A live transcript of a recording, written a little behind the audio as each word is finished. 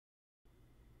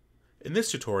In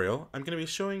this tutorial, I'm going to be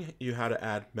showing you how to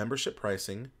add membership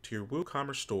pricing to your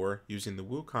WooCommerce store using the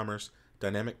WooCommerce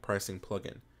Dynamic Pricing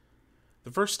plugin.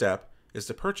 The first step is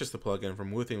to purchase the plugin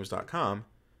from WooThemes.com,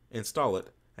 install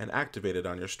it, and activate it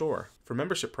on your store. For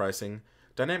membership pricing,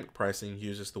 Dynamic Pricing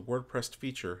uses the WordPress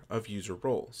feature of user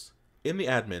roles. In the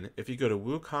admin, if you go to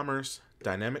WooCommerce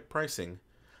Dynamic Pricing,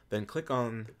 then click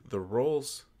on the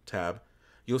Roles tab,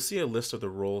 you'll see a list of the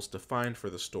roles defined for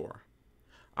the store.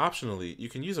 Optionally, you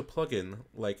can use a plugin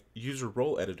like User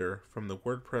Role Editor from the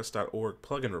WordPress.org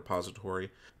plugin repository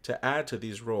to add to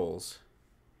these roles.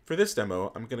 For this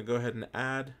demo, I'm going to go ahead and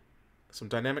add some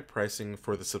dynamic pricing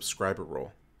for the subscriber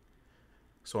role.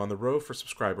 So on the row for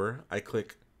subscriber, I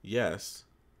click Yes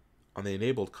on the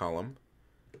Enabled column,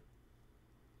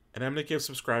 and I'm going to give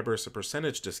subscribers a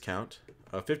percentage discount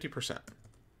of 50%.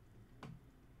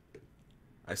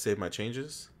 I save my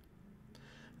changes.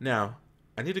 Now,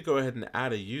 I need to go ahead and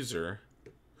add a user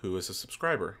who is a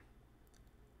subscriber.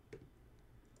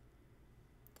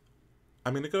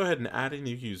 I'm going to go ahead and add a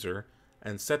new user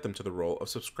and set them to the role of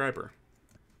subscriber.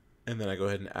 And then I go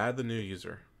ahead and add the new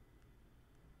user.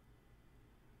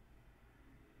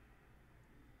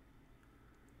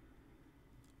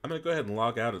 I'm going to go ahead and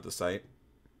log out of the site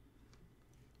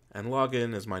and log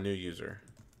in as my new user.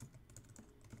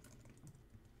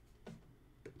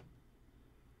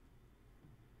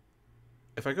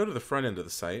 If I go to the front end of the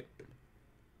site,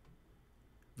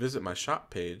 visit my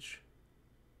shop page,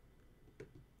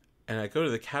 and I go to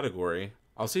the category,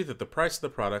 I'll see that the price of the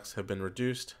products have been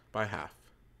reduced by half.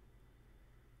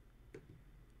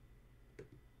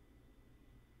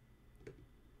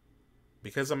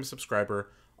 Because I'm a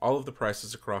subscriber, all of the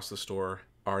prices across the store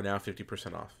are now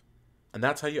 50% off. And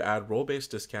that's how you add role-based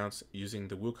discounts using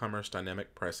the WooCommerce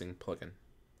Dynamic Pricing plugin.